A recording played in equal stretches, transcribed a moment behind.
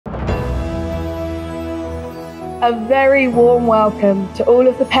A very warm welcome to all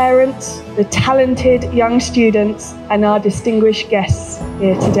of the parents, the talented young students, and our distinguished guests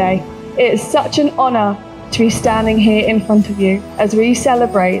here today. It is such an honour to be standing here in front of you as we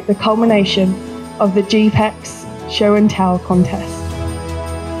celebrate the culmination of the GPEX Show and Tell contest.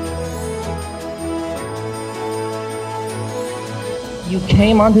 You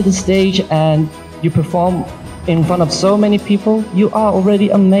came onto the stage and you performed in front of so many people. You are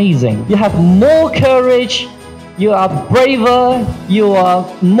already amazing. You have more courage. You are braver. You are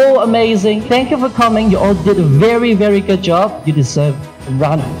more amazing. Thank you for coming. You all did a very, very good job. You deserve a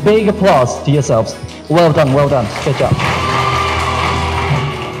round of big applause to yourselves. Well done, well done. Good job.